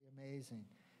Amazing.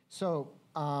 So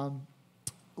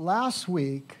last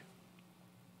week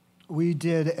we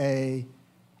did a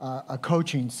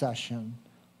coaching session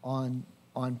on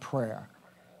prayer,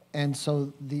 and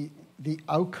so the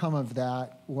outcome of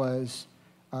that was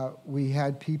we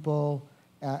had people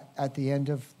at the end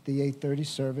of the 8:30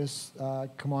 service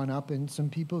come on up, and some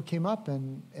people came up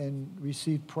and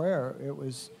received prayer. It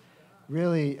was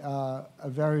really a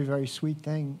very, very sweet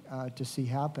thing to see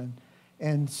happen.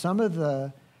 And some of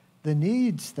the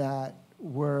needs that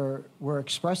were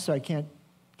expressed, I can't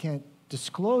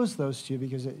disclose those to you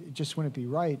because it just wouldn't be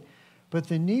right. But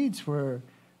the needs were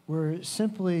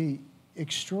simply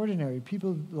extraordinary.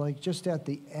 People like just at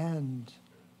the end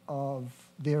of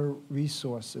their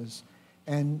resources,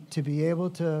 and to be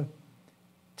able to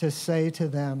say to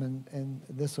them, and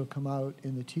this will come out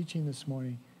in the teaching this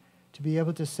morning, to be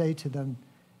able to say to them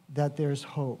that there's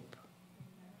hope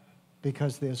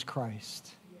because there's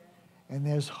Christ. And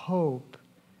there's hope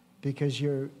because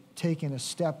you're taking a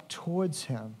step towards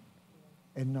him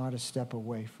and not a step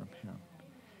away from him.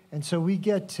 And so we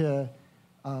get to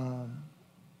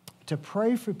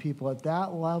pray for people at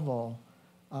that level,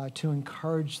 to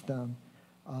encourage them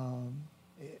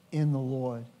in the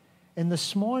Lord. And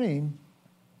this morning,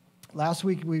 last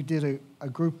week we did a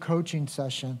group coaching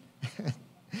session.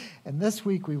 And this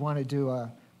week we want to do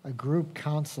a group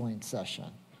counseling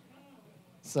session.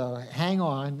 So hang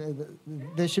on.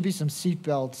 There should be some seat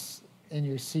belts in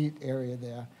your seat area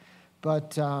there.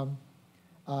 But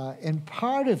and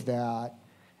part of that,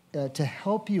 to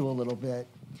help you a little bit,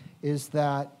 is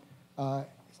that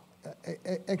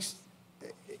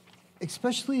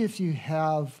especially if you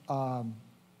have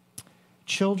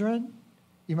children,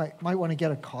 you might want to get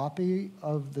a copy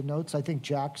of the notes. I think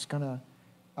Jack's going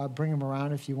to bring them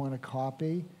around if you want a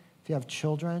copy, if you have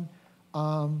children.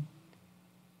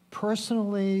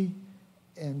 Personally,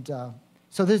 and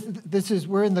so this is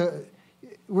we're in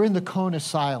the cone of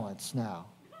silence now.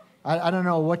 I don't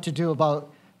know what to do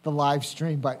about the live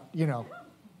stream, but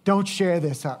don't share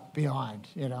this up beyond,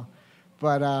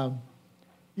 But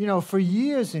for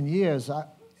years and years, I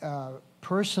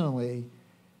personally,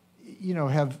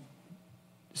 have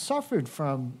suffered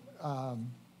from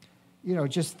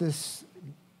just this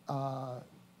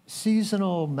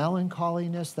seasonal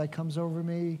melancholiness that comes over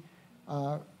me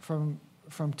from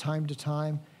time to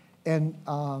time. And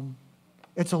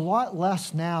it's a lot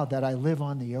less now that I live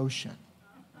on the ocean,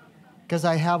 because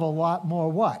I have a lot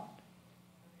more what?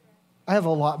 I have a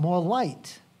lot more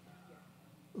light.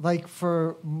 Like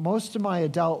for most of my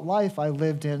adult life, I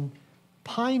lived in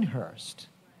Pinehurst.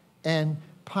 And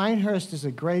Pinehurst is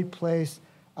a great place.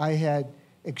 I had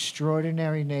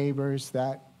extraordinary neighbors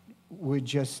that would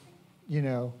just,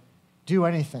 do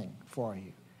anything for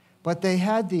you. But they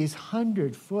had these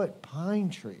 100-foot pine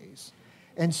trees.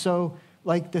 And so,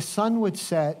 like, the sun would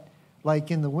set, like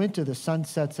in the winter, the sun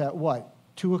sets at what,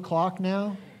 2 o'clock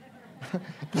now?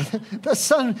 The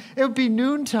sun, it would be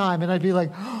noontime, and I'd be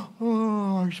like,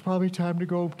 oh, it's probably time to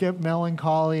go get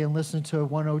melancholy and listen to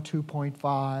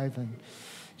 102.5 and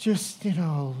just,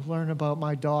 learn about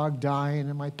my dog dying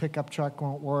and my pickup truck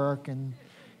won't work and,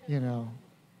 Don't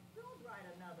write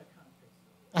another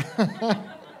country.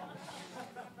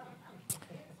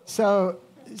 So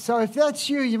if that's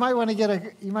you, you might want to get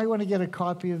a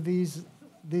copy of these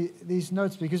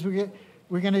notes, because we're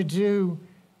going to do.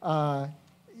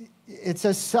 It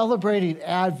says celebrating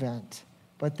Advent,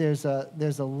 but there's a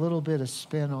little bit of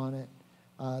spin on it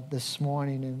this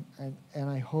morning, and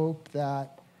I hope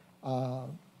that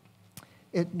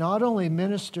it not only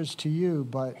ministers to you,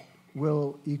 but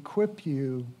will equip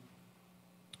you.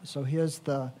 So here's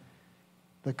the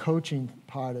coaching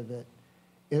part of it.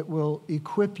 It will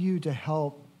equip you to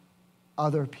help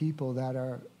other people that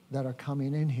are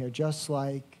coming in here, just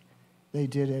like they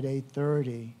did at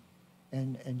 8:30,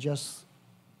 and just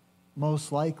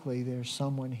most likely there's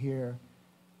someone here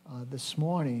this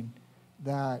morning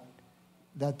that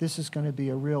this is going to be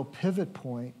a real pivot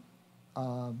point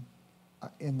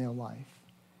in their life.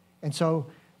 And so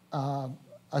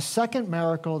a second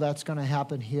miracle that's going to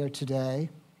happen here today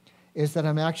is that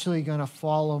I'm actually going to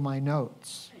follow my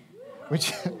notes,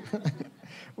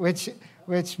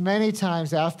 which many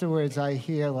times afterwards I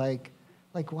hear like,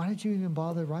 why did you even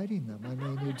bother writing them? I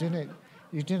mean,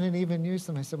 you didn't even use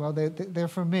them. I said, well, they're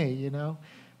for me,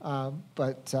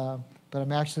 but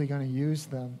I'm actually going to use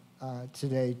them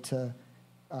today to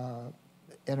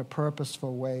in a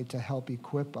purposeful way to help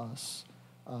equip us.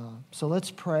 So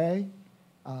let's pray,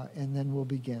 and then we'll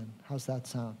begin. How's that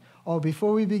sound? Oh,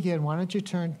 before we begin, why don't you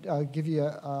give you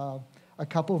a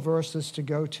couple verses to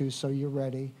go to so you're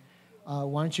ready.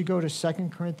 Why don't you go to 2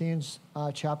 Corinthians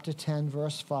chapter 10,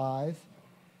 verse 5,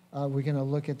 We're going to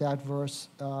look at that verse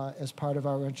as part of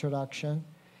our introduction.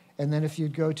 And then if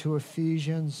you'd go to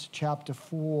Ephesians chapter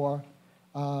 4,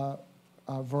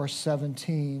 verse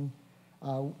 17,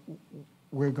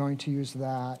 we're going to use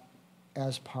that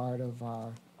as part of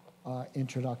our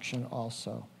introduction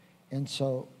also. And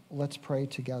so let's pray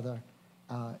together,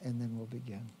 and then we'll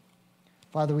begin.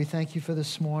 Father, we thank you for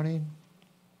this morning.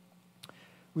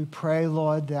 We pray,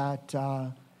 Lord, that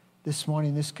this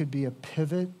morning this could be a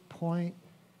pivot point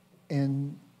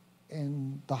in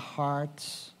the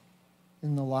hearts,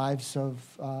 in the lives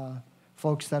of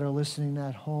folks that are listening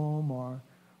at home or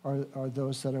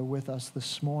those that are with us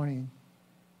this morning,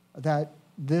 that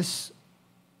this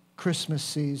Christmas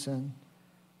season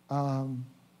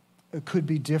it could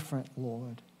be different,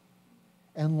 Lord.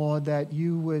 And Lord, that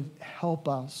you would help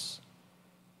us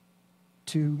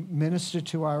to minister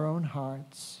to our own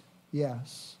hearts,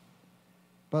 yes.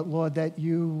 But Lord, that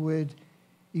you would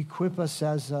equip us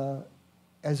as a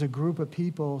group of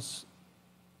peoples,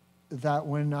 that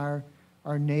when our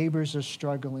neighbors are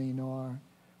struggling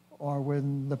or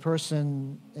when the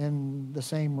person in the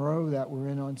same row that we're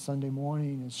in on Sunday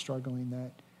morning is struggling,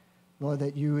 that, Lord,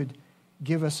 that you would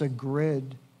give us a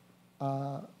grid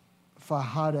for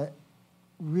how to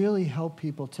really help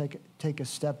people take a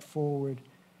step forward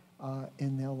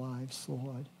in their lives,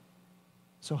 Lord.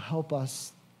 So help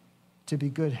us to be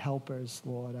good helpers,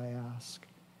 Lord, I ask.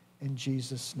 In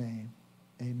Jesus' name,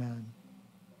 amen.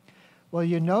 Well,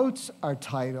 your notes are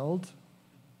titled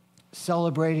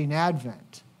Celebrating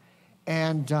Advent.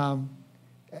 And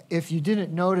if you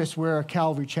didn't notice, we're a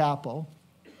Calvary Chapel.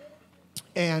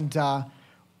 And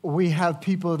we have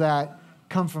people that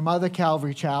come from other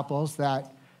Calvary Chapels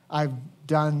that I've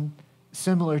done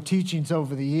similar teachings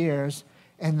over the years.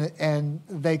 And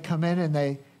they come in and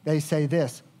they say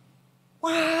this,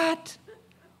 "What?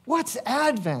 What's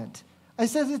Advent?" I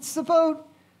said, "It's about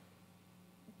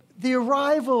the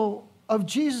arrival of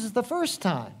Jesus the first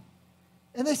time."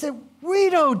 And they said,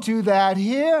 "We don't do that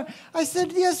here." I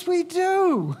said, "Yes, we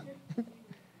do."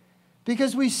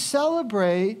 Because we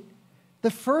celebrate the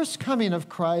first coming of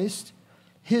Christ,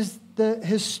 the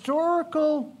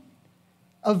historical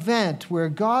event where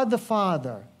God the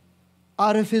Father,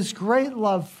 out of his great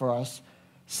love for us,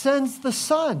 sends the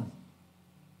Son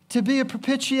to be a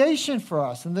propitiation for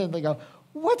us. And then they go,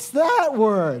 "What's that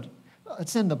word?"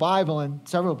 It's in the Bible in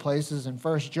several places, in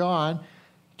 1 John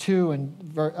 2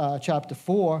 and chapter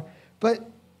 4. But,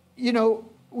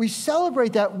 we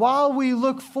celebrate that while we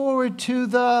look forward to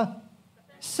the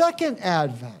second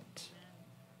advent.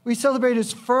 We celebrate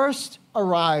his first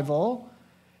arrival,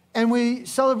 and we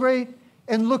celebrate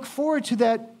and look forward to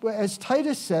that, as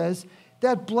Titus says,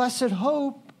 that blessed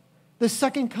hope, the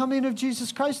second coming of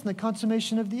Jesus Christ and the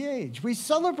consummation of the age. We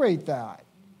celebrate that.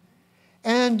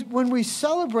 And when we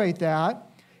celebrate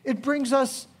that, it brings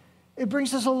us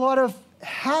a lot of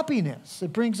happiness.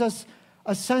 It brings us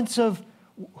a sense of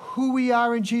who we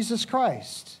are in Jesus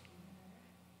Christ.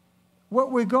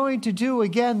 What we're going to do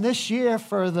again this year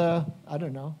for the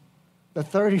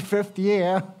 35th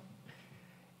year,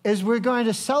 is we're going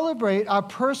to celebrate our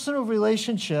personal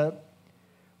relationship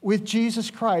with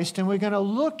Jesus Christ. And we're going to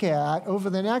look at,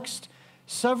 over the next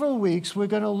several weeks, we're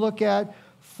going to look at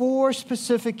 4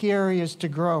 specific areas to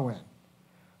grow in.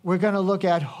 We're going to look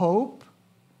at hope.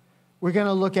 We're going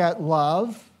to look at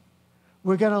love.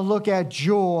 We're going to look at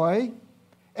joy.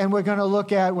 And we're going to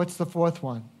look at, what's the 4th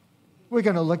one? We're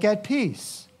going to look at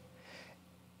peace.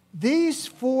 These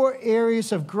 4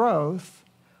 areas of growth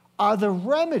are the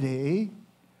remedy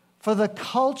for the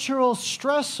cultural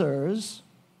stressors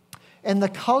and the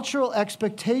cultural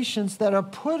expectations that are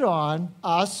put on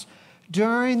us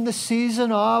during the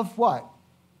season of what?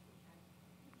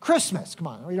 Christmas. Come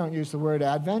on, we don't use the word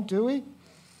Advent, do we?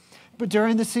 But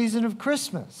during the season of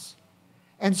Christmas.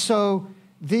 And so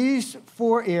these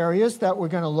 4 areas that we're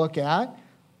going to look at,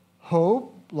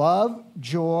 hope, love,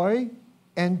 joy,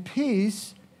 and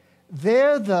peace,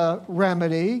 they're the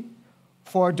remedy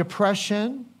for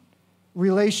depression,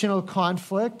 relational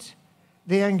conflict,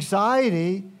 the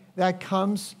anxiety that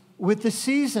comes with the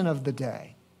season of the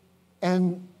day.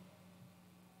 And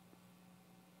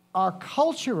our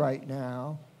culture right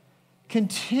now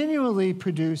continually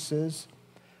produces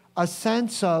a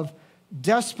sense of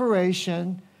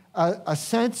desperation, a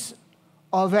sense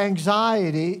of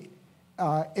anxiety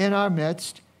in our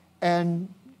midst.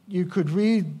 And you could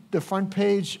read the front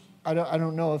page. I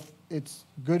don't know if it's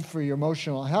good for your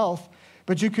emotional health,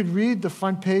 but you could read the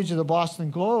front page of the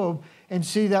Boston Globe and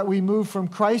see that we move from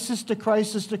crisis to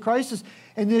crisis to crisis,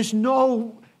 and there's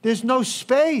no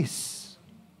space.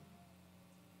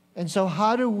 And so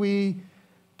how do we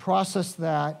process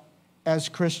that as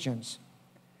Christians?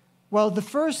 Well, the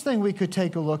first thing we could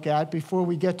take a look at before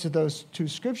we get to those two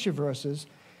scripture verses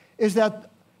is that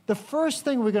the first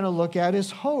thing we're going to look at is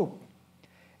hope.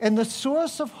 And the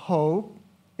source of hope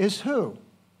is who?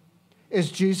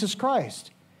 Is Jesus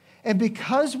Christ. And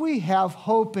because we have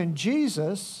hope in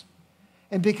Jesus,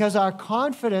 and because our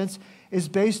confidence is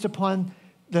based upon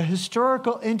the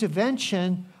historical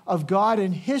intervention of God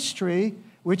in history,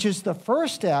 which is the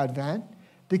first advent,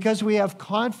 because we have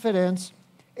confidence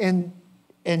in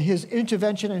his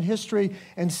intervention in history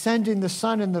and sending the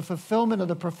Son and the fulfillment of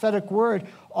the prophetic word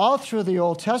all through the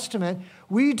Old Testament,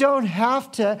 we don't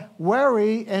have to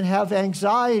worry and have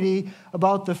anxiety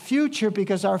about the future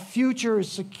because our future is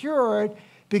secured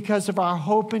because of our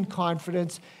hope and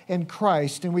confidence in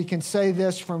Christ. And we can say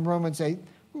this from Romans 8.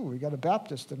 Ooh, we got a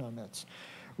Baptist in our midst.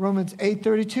 Romans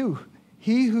 8:32.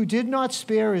 He who did not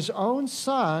spare his own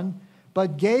Son,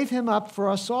 but gave him up for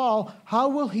us all, how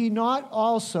will he not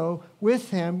also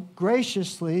with him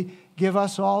graciously give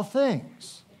us all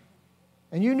things?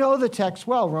 And you know the text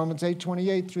well, Romans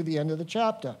 8:28 through the end of the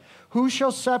chapter. Who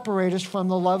shall separate us from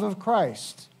the love of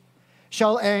Christ?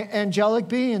 Shall angelic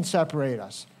beings separate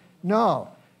us? No.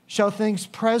 Shall things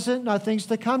present, not things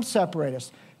to come, separate us?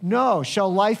 No.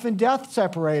 Shall life and death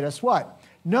separate us? What?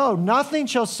 No, nothing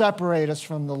shall separate us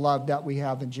from the love that we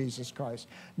have in Jesus Christ.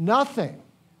 Nothing.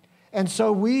 And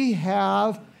so we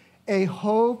have a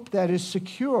hope that is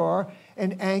secure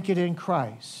and anchored in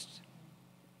Christ.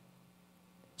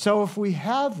 So if we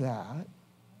have that,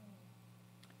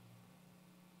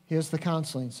 here's the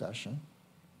counseling session.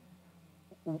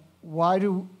 Why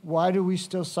do we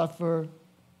still suffer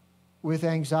with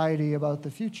anxiety about the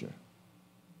future?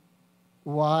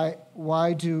 Why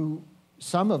do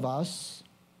some of us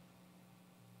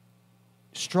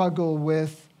struggle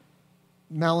with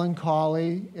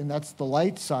melancholy, and that's the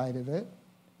light side of it?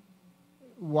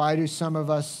 Why do some of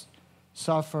us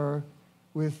suffer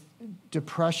with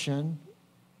depression,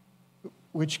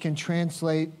 which can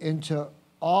translate into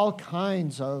all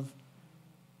kinds of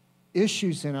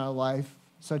issues in our life,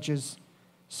 such as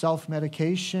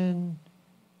self-medication,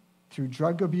 through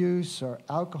drug abuse or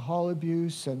alcohol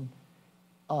abuse, and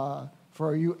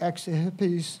for you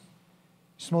ex-hippies,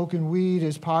 smoking weed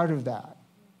is part of that.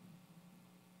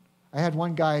 I had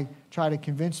one guy try to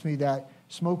convince me that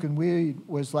smoking weed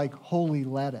was like holy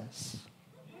lettuce.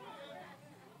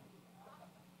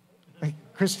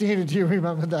 Christina, do you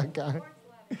remember that guy?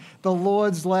 The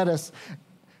Lord's lettuce.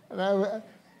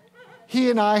 He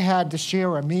and I had to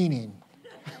share a meaning.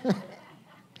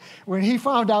 When he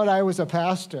found out I was a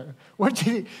pastor, what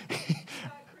did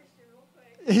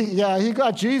he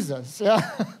got Jesus. Yeah.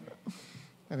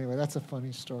 Anyway, that's a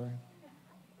funny story.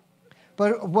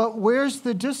 But where's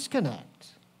the disconnect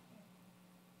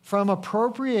from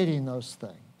appropriating those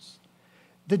things?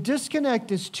 The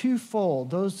disconnect is twofold.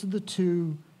 Those are the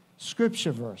two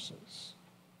scripture verses.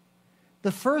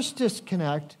 The first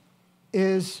disconnect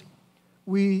is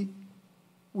we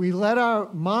let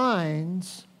our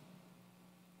minds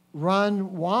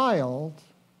run wild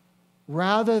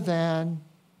rather than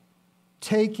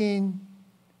taking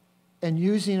and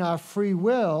using our free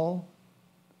will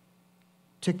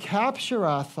to capture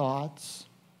our thoughts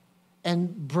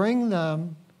and bring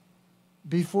them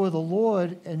before the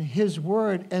Lord and His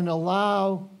Word and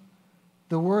allow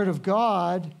the Word of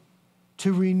God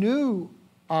to renew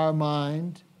our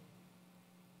mind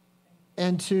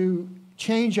and to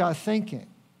change our thinking.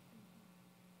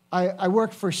 I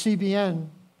worked for CBN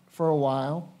for a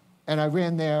while, and I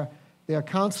ran their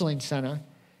counseling center,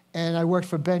 and I worked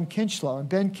for Ben Kinchlow. And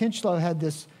Ben Kinchlow had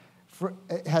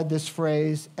this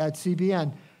phrase at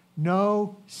CBN: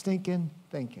 no stinking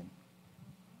thinking.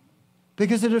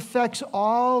 Because it affects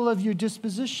all of your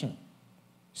disposition,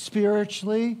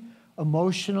 spiritually,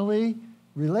 emotionally,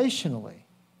 relationally.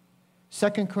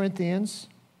 2 Corinthians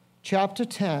chapter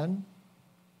 10,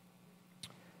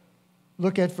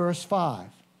 look at verse 5.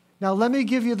 Now let me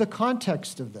give you the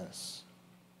context of this.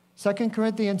 2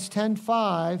 Corinthians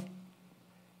 10:5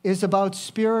 is about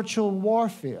spiritual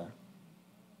warfare.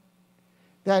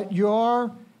 That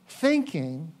your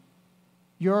thinking,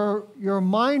 your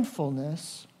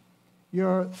mindfulness,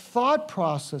 your thought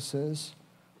processes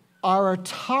are a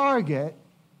target,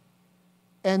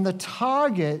 and the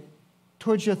target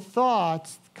towards your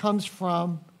thoughts comes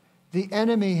from the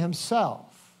enemy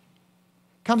himself.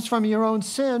 Comes from your own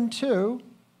sin too,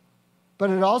 but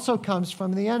it also comes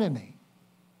from the enemy.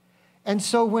 And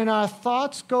so when our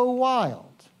thoughts go wild,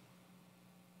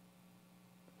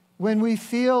 when we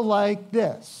feel like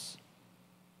this,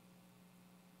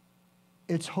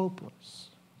 it's hopeless.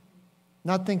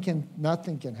 Nothing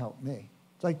can help me.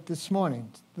 It's like this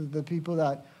morning, the people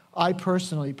that I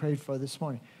personally prayed for this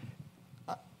morning.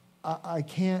 I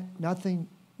can't, nothing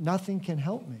can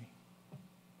help me.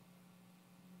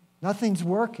 Nothing's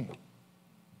working.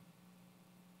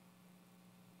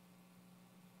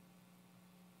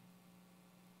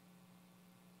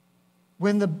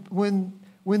 When the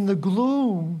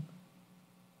gloom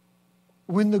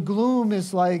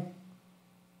is like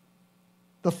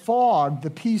the fog, the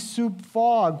pea soup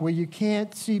fog, where you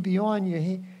can't see beyond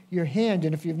your hand,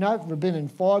 and if you've never been in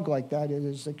fog like that, it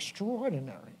is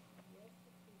extraordinary.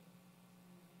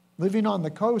 Living on the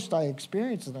coast, I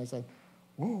experienced it, and I said,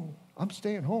 whoa, I'm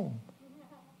staying home.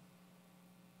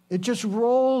 It just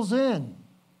rolls in.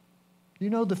 You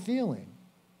know the feeling.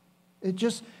 It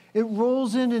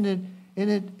rolls in, and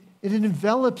it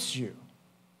envelops you.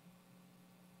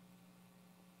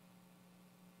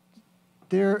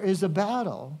 There is a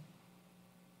battle,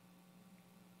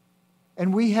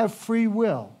 and we have free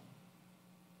will.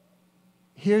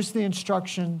 Here's the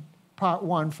instruction, part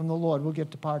 1 from the Lord. We'll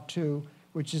get to part 2,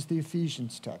 which is the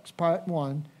Ephesians text. Part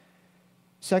 1,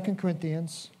 2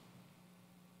 Corinthians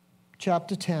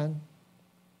chapter 10,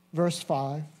 verse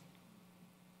 5.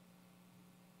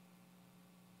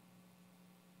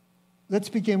 Let's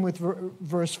begin with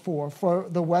verse 4. For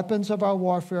the weapons of our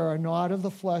warfare are not of the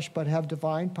flesh, but have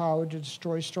divine power to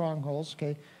destroy strongholds.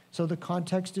 Okay, so the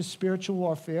context is spiritual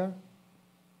warfare.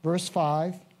 Verse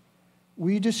 5.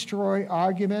 We destroy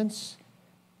arguments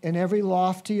and every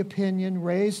lofty opinion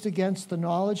raised against the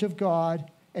knowledge of God,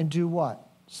 and do what?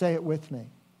 Say it with me.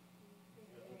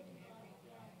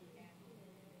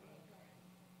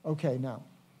 Okay, now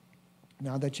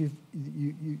that you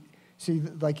see,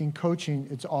 like in coaching,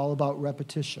 it's all about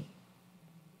repetition.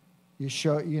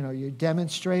 You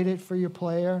demonstrate it for your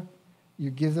player,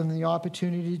 you give them the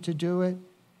opportunity to do it,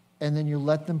 and then you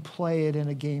let them play it in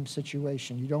a game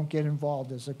situation. You don't get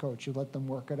involved as a coach. You let them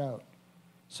work it out.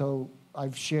 So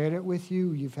I've shared it with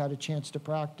you. You've had a chance to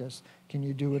practice. Can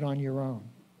you do it on your own?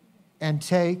 And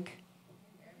take.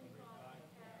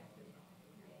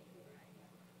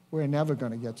 We're never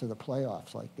going to get to the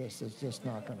playoffs like this. It's just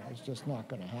not going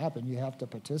to happen. You have to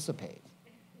participate.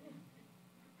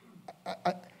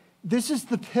 This is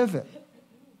the pivot.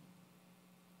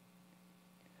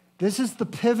 This is the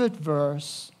pivot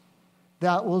verse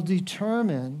that will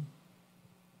determine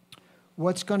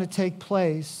what's going to take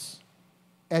place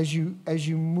as you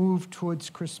move towards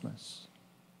Christmas.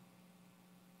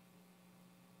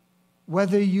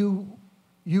 Whether you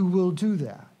will do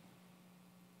that.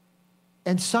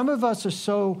 And some of us are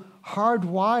so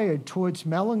hardwired towards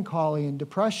melancholy and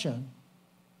depression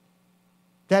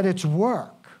that it's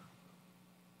work.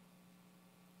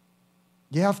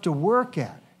 You have to work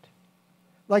at it.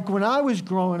 Like when I was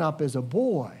growing up as a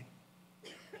boy,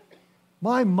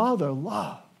 my mother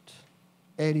loved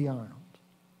Eddie Arnold.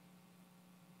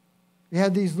 We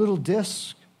had these little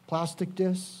discs, plastic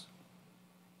discs,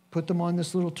 put them on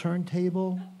this little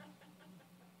turntable,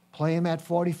 play them at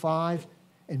 45,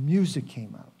 and music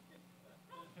came out.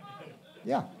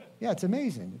 Yeah, it's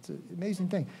amazing. It's an amazing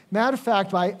thing. Matter of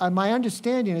fact, my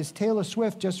understanding is Taylor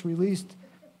Swift just released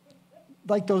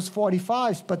like those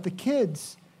 45s, but the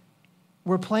kids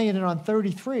were playing it on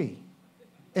 33.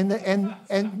 And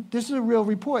this is a real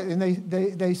report. And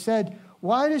they said,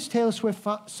 why does Taylor Swift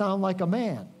sound like a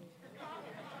man?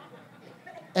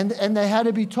 And they had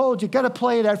to be told, you got to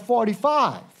play it at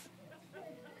 45.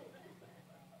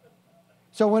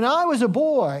 So when I was a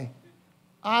boy,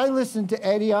 I listened to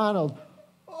Eddie Arnold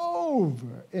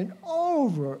over and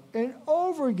over and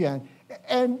over again.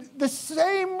 And the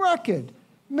same record,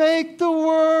 make the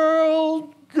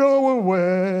world go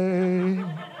away,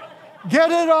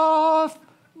 get it off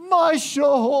my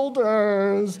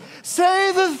shoulders,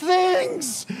 say the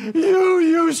things you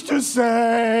used to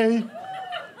say,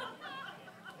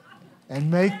 and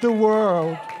make the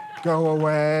world go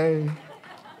away.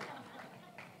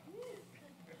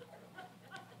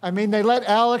 I mean, they let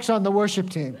Alex on the worship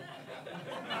team.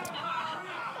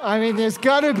 I mean, there's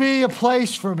got to be a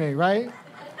place for me, right?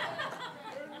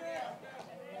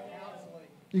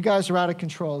 You guys are out of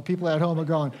control. The people at home are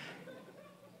going,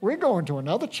 we're going to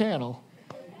another channel.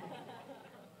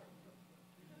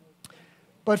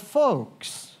 But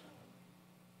folks,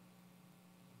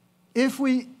 if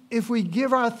we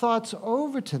give our thoughts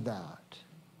over to that,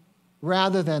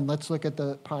 rather than, let's look at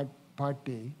the part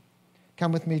B.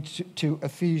 Come with me to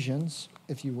Ephesians,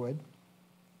 if you would.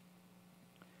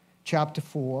 Chapter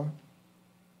 4.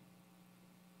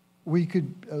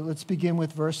 Let's begin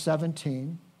with verse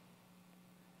 17.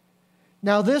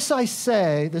 Now this I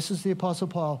say, this is the Apostle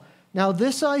Paul, now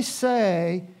this I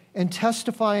say and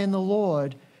testify in the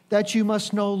Lord, that you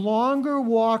must no longer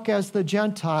walk as the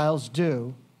Gentiles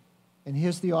do. And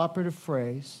here's the operative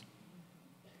phrase.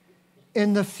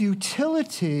 in the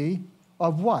futility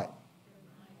of what?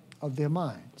 Of their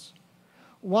minds.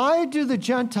 Why do the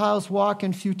Gentiles walk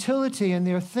in futility in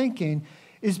their thinking?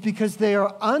 Is because they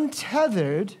are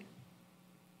untethered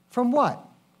from what?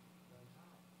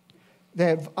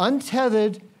 They're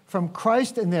untethered from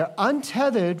Christ, and they're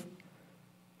untethered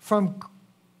from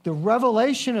the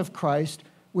revelation of Christ,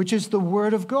 which is the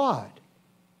Word of God.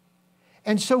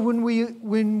 And so when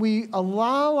we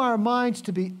allow our minds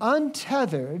to be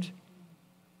untethered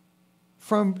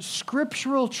from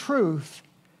scriptural truth,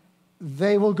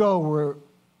 they will go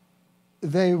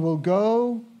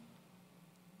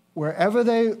wherever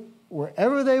they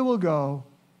will go,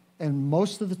 and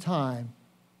most of the time,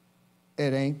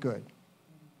 it ain't good.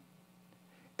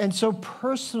 And so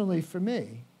personally for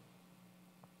me,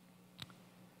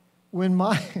 when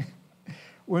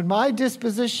my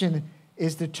disposition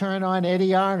is to turn on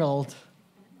Eddie Arnold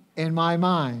in my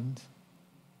mind,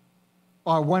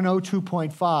 or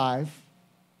 102.5,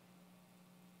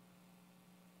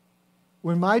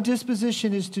 when my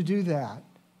disposition is to do that,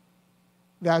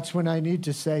 that's when I need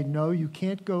to say, no, you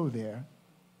can't go there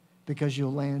because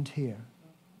you'll land here.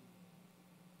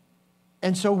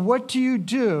 And so what do you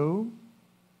do?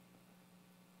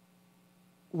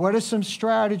 What are some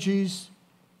strategies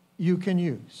you can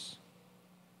use?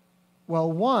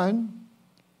 Well, one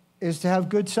is to have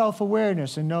good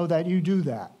self-awareness and know that you do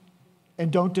that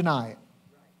and don't deny it.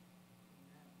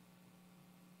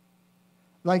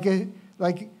 Like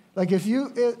if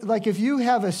you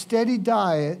have a steady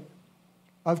diet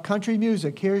of country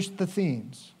music, here's the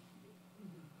themes.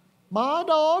 My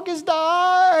dog has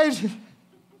died.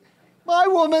 My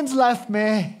woman's left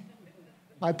me.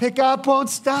 My pickup won't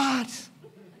start.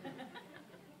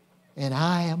 And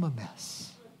I am a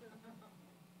mess.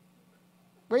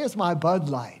 Where's my Bud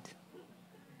Light?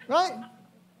 Right?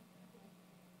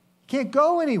 Can't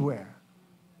go anywhere.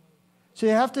 So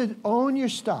you have to own your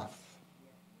stuff.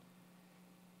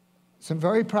 Some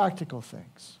very practical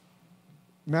things.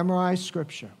 Memorize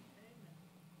Scripture.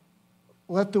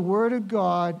 Let the Word of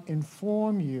God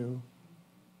inform you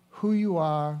who you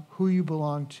are, who you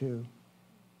belong to.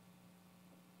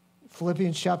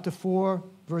 Philippians chapter 4,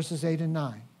 verses 8 and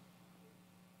 9.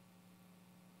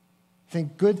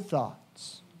 Think good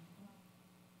thoughts.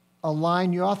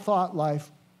 Align your thought life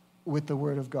with the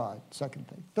Word of God. Second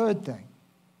thing. Third thing.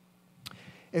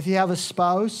 If you have a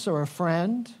spouse or a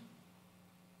friend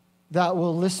that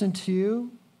will listen to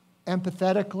you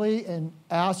empathetically and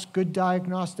ask good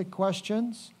diagnostic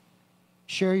questions,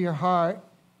 share your heart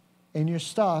and your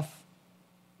stuff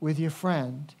with your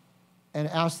friend and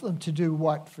ask them to do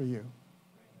what for you?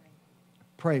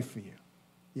 Pray for you.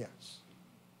 Yes.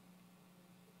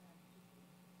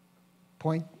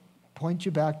 Point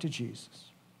you back to Jesus.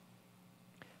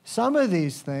 Some of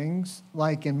these things,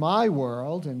 like in my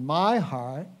world, in my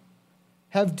heart,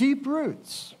 have deep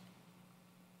roots.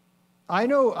 I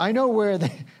know where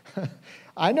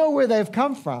they've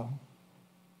come from.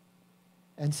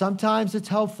 And sometimes it's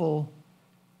helpful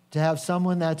to have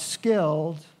someone that's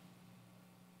skilled,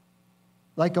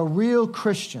 like a real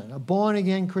Christian, a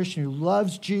born-again Christian who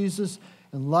loves Jesus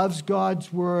and loves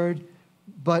God's word,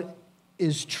 but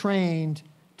is trained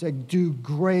to do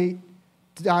great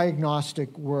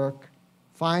diagnostic work.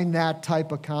 Find that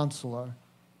type of counselor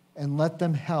and let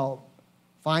them help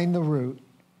find the root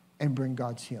and bring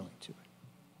God's healing to it.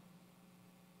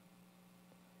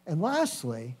 And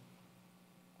lastly,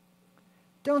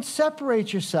 don't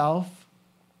separate yourself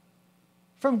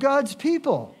from God's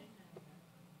people.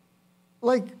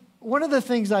 Like, one of the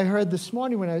things I heard this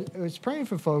morning when I was praying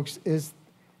for folks is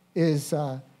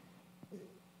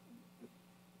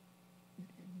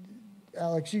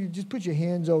Alex, you just put your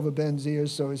hands over Ben's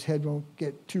ears so his head won't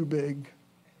get too big.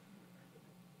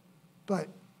 But,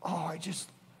 I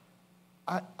just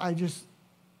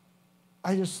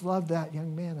love that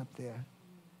young man up there.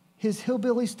 His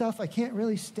hillbilly stuff I can't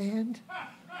really stand.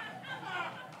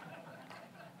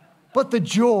 But the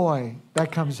joy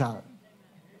that comes out.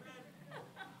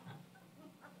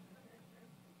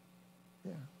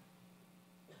 Yeah.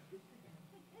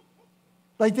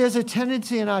 Like, there's a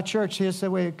tendency in our church, here's the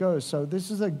way it goes. So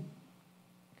this is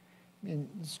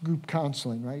it's group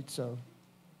counseling, right? So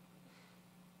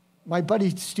my buddy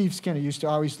Steve Skinner used to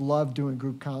always love doing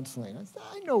group counseling. I said,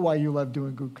 I know why you love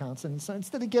doing group counseling. So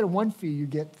instead of getting 1 fee, you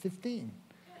get 15.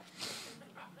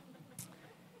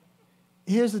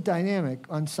 Here's the dynamic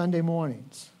on Sunday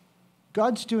mornings.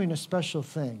 God's doing a special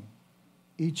thing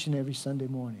each and every Sunday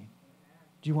morning.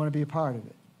 Do you want to be a part of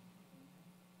it?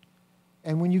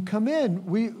 And when you come in,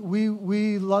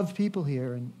 we love people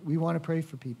here, and we want to pray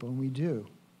for people, and we do.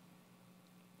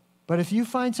 But if you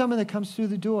find someone that comes through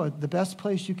the door, the best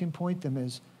place you can point them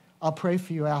is, I'll pray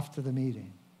for you after the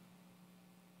meeting.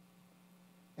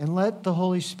 And let the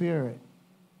Holy Spirit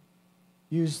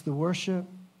use the worship.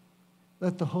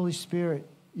 Let the Holy Spirit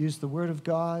use the Word of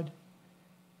God.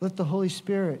 Let the Holy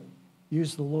Spirit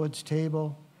use the Lord's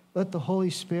table. Let the Holy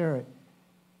Spirit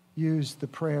use the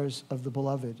prayers of the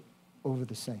beloved over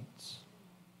the saints.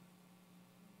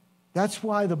 That's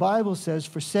why the Bible says,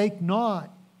 forsake not,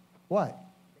 what?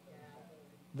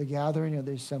 The gathering of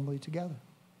the assembly together.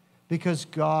 Because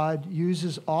God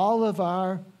uses all of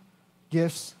our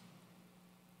gifts.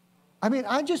 I mean,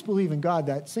 I just believe in God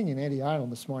that singing Eddie Arnold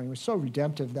this morning was so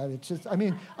redemptive that it's just, I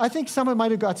mean, I think someone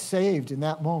might have got saved in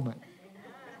that moment.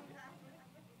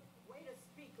 Way to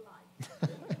speak life.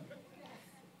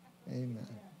 Amen.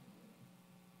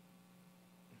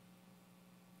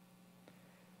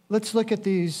 Let's look at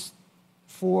these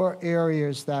 4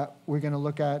 areas that we're going to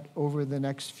look at over the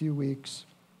next few weeks.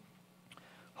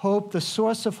 Hope, the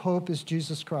source of hope is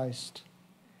Jesus Christ.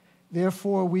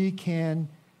 Therefore, we can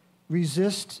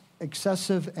resist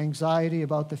excessive anxiety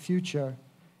about the future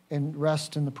and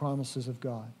rest in the promises of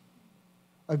God.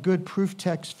 A good proof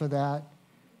text for that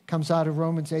comes out of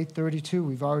Romans 8:32.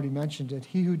 We've already mentioned it.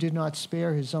 He who did not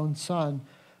spare his own son,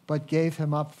 but gave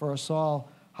him up for us all,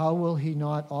 how will he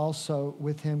not also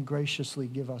with him graciously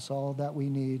give us all that we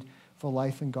need for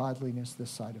life and godliness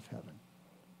this side of heaven?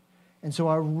 And so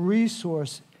our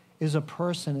resource is a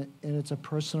person, and it's a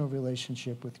personal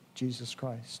relationship with Jesus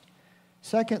Christ.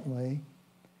 Secondly,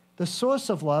 the source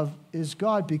of love is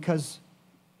God, because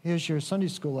here's your Sunday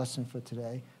school lesson for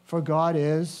today. For God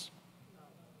is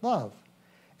love.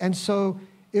 And so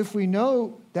if we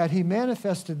know that he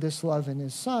manifested this love in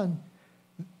his son,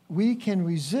 we can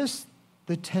resist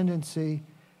the tendency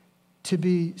to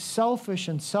be selfish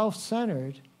and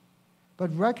self-centered,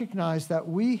 but recognize that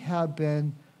we have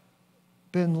been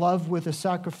loved with a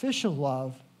sacrificial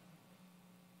love.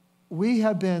 We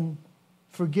have been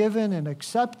forgiven and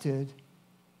accepted,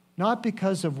 not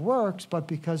because of works, but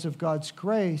because of God's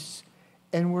grace,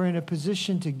 and we're in a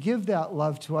position to give that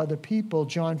love to other people.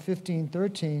 John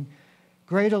 15:13,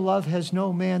 greater love has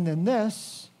no man than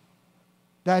this,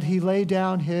 that he lay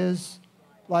down his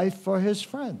life for his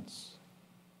friends.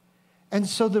 And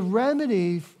so the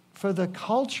remedy for the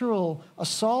cultural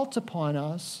assault upon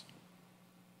us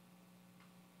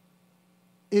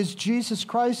is Jesus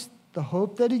Christ, the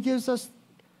hope that he gives us,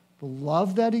 the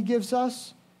love that he gives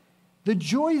us, the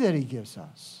joy that he gives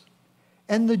us.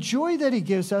 And the joy that he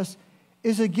gives us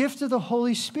is a gift of the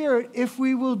Holy Spirit if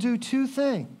we will do 2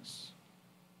 things.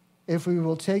 If we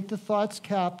will take the thoughts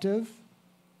captive,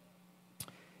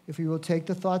 if we will take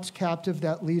the thoughts captive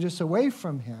that lead us away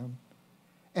from him,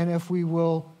 and if we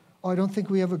will, I don't think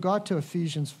we ever got to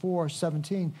Ephesians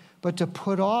 4:17, but to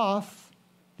put off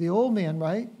the old man,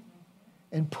 right?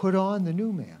 And put on the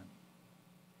new man.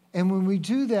 And when we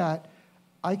do that,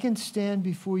 I can stand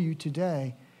before you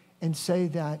today and say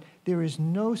that there is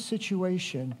no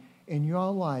situation in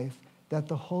your life that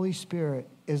the Holy Spirit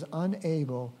is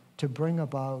unable to bring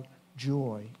about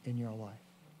joy in your life.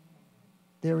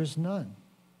 There is none.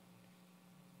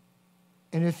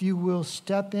 And if you will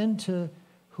step into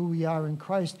who we are in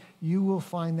Christ, you will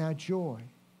find that joy.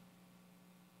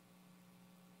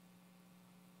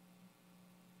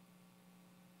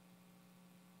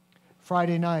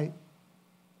 Friday night,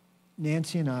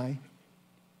 Nancy and I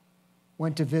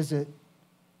went to visit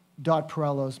Dot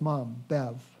Perello's mom,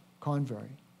 Bev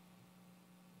Convery.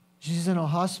 She's in a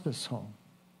hospice home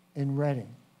in Reading.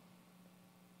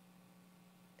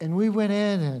 And we went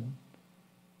in, and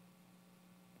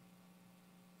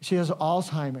she has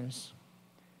Alzheimer's.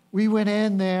 We went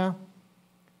in there,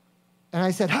 and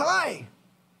I said, "Hi,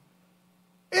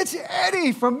 it's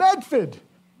Eddie from Medford."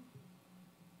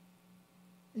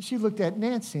 And she looked at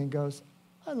Nancy and goes,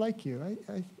 "I like you.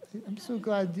 I'm so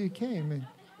glad you came." And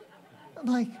I'm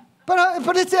like,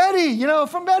 but it's Eddie,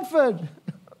 from Medford.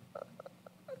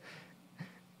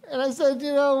 And I said,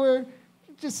 we're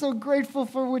just so grateful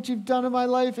for what you've done in my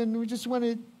life, and we just want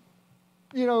to,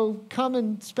 come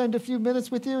and spend a few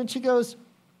minutes with you. And she goes,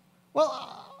 "Well,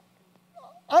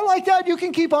 I like that. You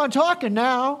can keep on talking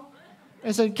now."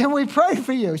 I said, "Can we pray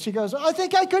for you?" She goes, "I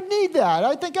think I could need that.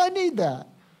 I think I need that."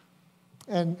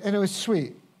 And it was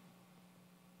sweet.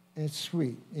 It's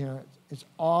sweet. It's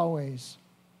always,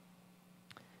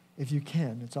 if you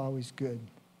can, it's always good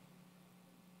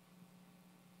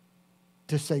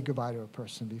to say goodbye to a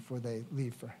person before they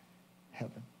leave for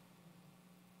heaven.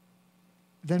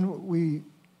 Then we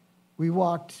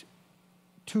walked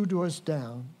 2 doors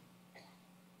down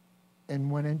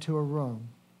and went into a room,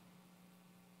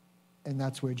 and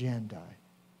that's where Jan died.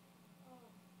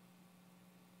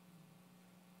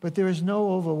 But there is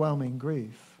no overwhelming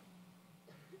grief.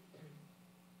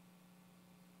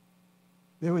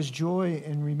 There was joy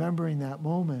in remembering that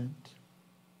moment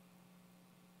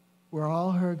where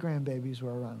all her grandbabies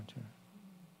were around her.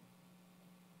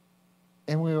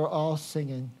 And we were all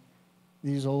singing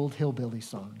these old hillbilly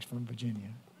songs from Virginia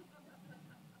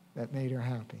that made her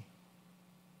happy.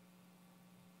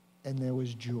 And there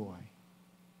was joy.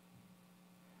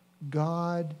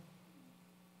 God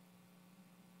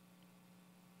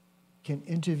can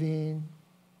intervene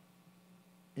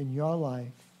in your life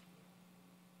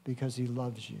because he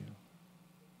loves you.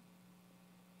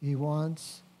 He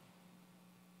wants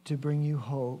to bring you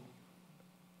hope,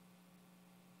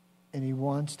 and he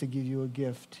wants to give you a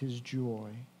gift, his joy,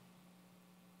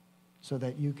 so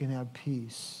that you can have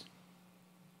peace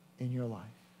in your life.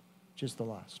 Just the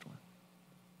last one.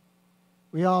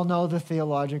 We all know the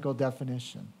theological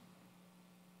definition.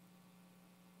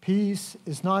 Peace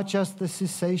is not just the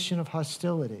cessation of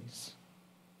hostilities,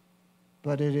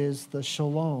 but it is the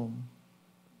shalom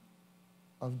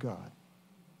of God.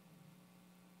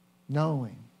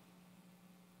 Knowing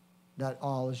that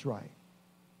all is right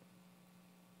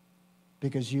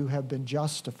because you have been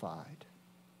justified,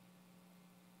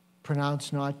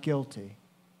 pronounced not guilty,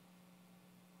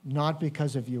 not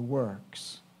because of your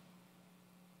works,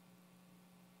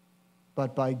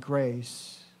 but by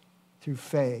grace through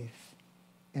faith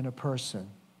in a person,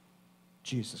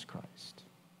 Jesus Christ.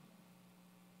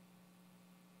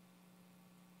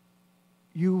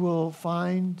 You will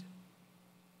find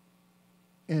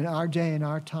in our day and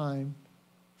our time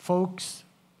folks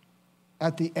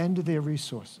at the end of their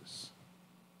resources.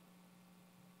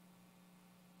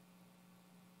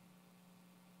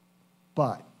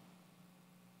 But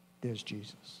there's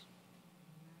Jesus.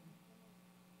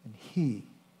 And he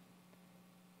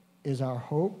is our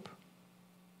hope,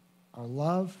 our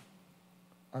love,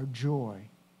 our joy,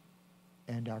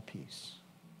 and our peace.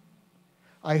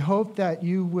 I hope that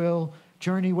you will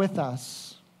journey with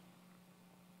us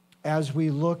as we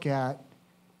look at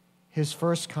his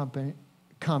first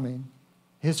coming,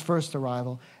 his first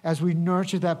arrival, as we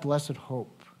nurture that blessed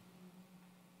hope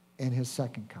in his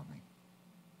second coming.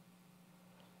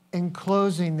 In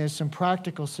closing, there's some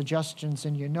practical suggestions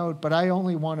in your note, but I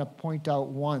only want to point out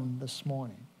one this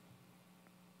morning.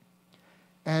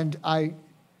 And I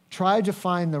tried to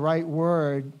find the right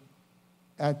word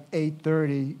at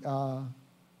 8:30.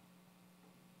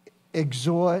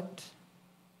 Exhort,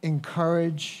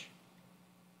 encourage,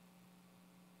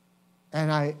 and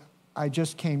I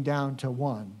just came down to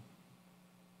one,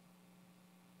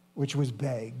 which was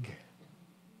beg.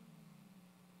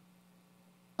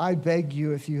 I beg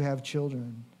you, if you have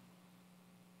children,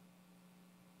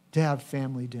 to have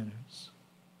family dinners.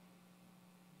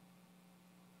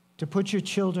 To put your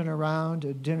children around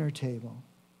a dinner table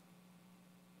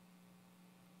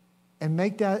and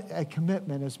make that a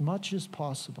commitment as much as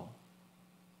possible.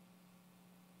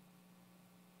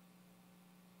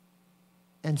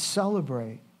 And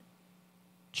celebrate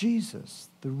Jesus,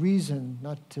 the reason,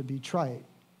 not to be trite,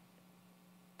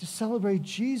 to celebrate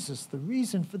Jesus, the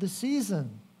reason for the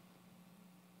season.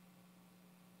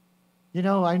 You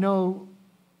know, I know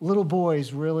little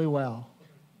boys really well.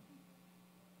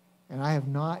 And I have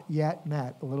not yet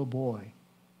met a little boy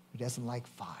who doesn't like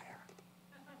fire.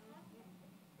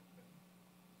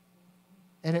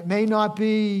 And it may not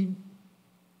be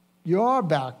your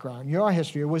background, your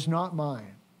history. It was not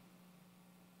mine.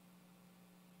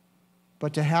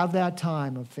 But to have that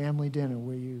time of family dinner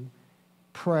where you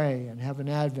pray and have an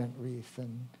Advent wreath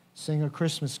and sing a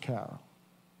Christmas carol.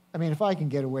 I mean, if I can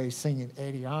get away singing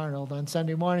Eddie Arnold on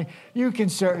Sunday morning, you can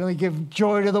certainly give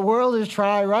Joy to the World a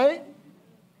try, right?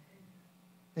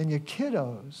 And your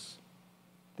kiddos,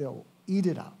 they'll eat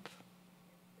it up.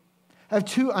 I have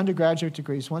 2 undergraduate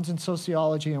degrees. One's in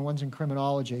sociology and one's in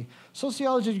criminology.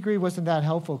 Sociology degree wasn't that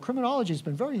helpful. Criminology has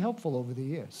been very helpful over the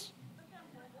years.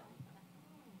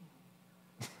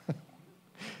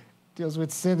 Deals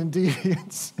with sin and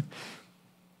deviance.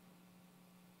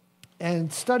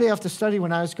 And study after study,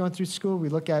 when I was going through school, we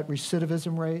look at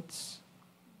recidivism rates.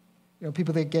 You know,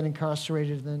 people that get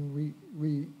incarcerated and then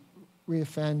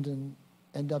reoffend and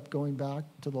end up going back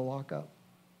to the lockup.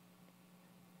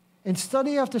 And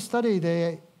study after study,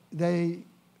 they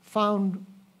found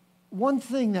one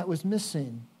thing that was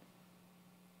missing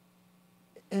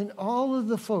in all of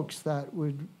the folks that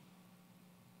would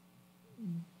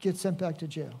get sent back to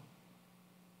jail.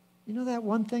 You know that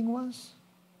one thing was?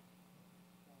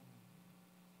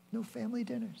 No family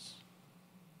dinners.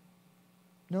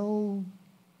 No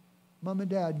mom and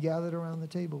dad gathered around the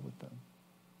table with them.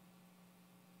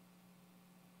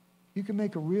 You can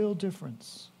make a real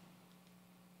difference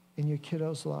in your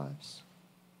kiddos' lives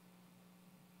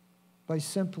by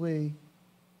simply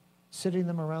sitting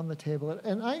them around the table.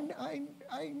 And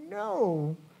I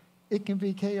know it can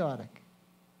be chaotic.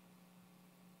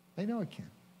 I know it can.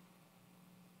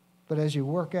 But as you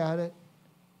work at it,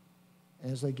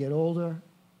 as they get older,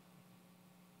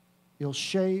 you'll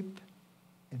shape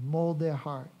and mold their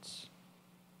hearts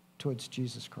towards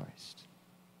Jesus Christ.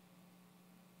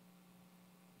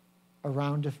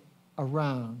 Around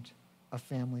a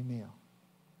family meal.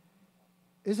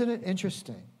 Isn't it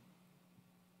interesting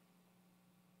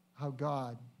how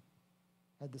God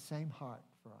had the same heart